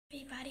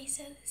Everybody,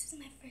 so this is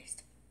my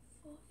first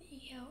full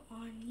video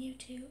on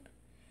YouTube.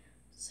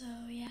 So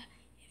yeah,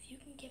 if you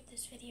can give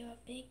this video a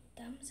big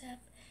thumbs up,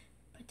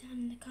 put down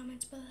in the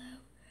comments below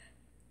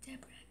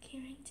Deborah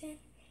Carrington,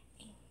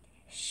 and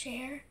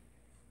share,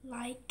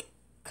 like,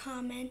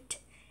 comment,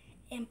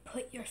 and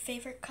put your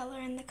favorite color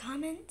in the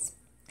comments,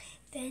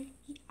 then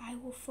I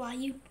will fly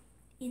you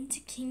into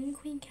King and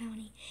Queen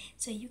County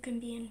so you can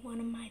be in one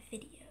of my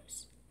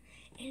videos.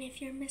 And if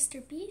you're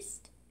Mr.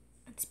 Beast,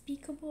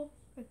 Unspeakable,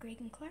 or Greg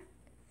and Clark,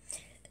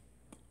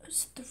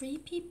 those three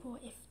people,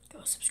 if you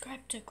go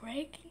subscribe to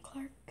Greg and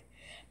Clark,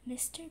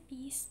 Mr.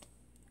 Beast,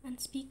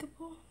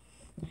 Unspeakable,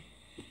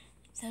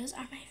 those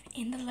are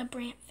in the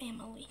LeBrant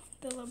family.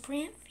 The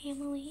LeBrant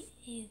family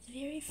is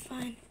very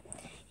fun,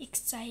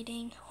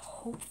 exciting,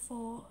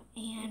 hopeful,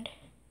 and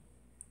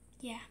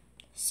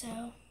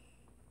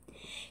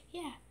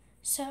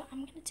so I'm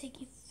going to take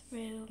you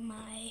through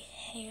my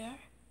hair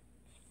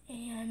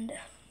and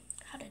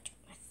how to do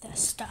the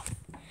stuff.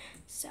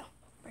 So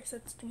first,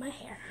 let's do my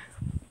hair.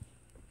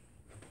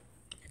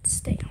 Let's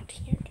stay out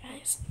here,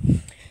 guys.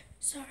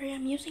 Sorry,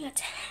 I'm using a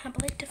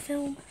tablet to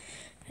film.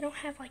 I don't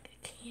have like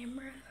a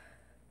camera.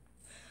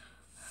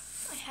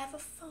 I have a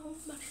phone,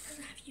 but it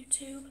doesn't have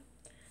YouTube.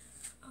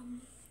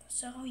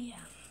 So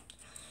yeah.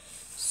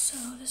 So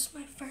this is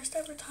my first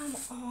ever time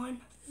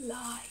on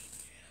live,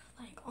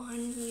 like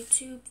on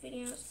YouTube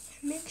videos.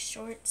 I make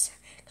shorts.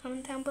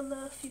 Comment down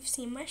below if you've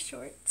seen my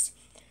shorts.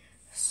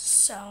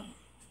 So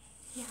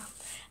yeah,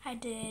 I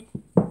did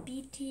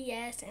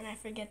BTS and I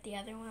forget the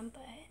other one,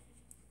 but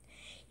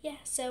yeah,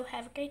 so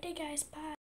have a great day, guys. Bye.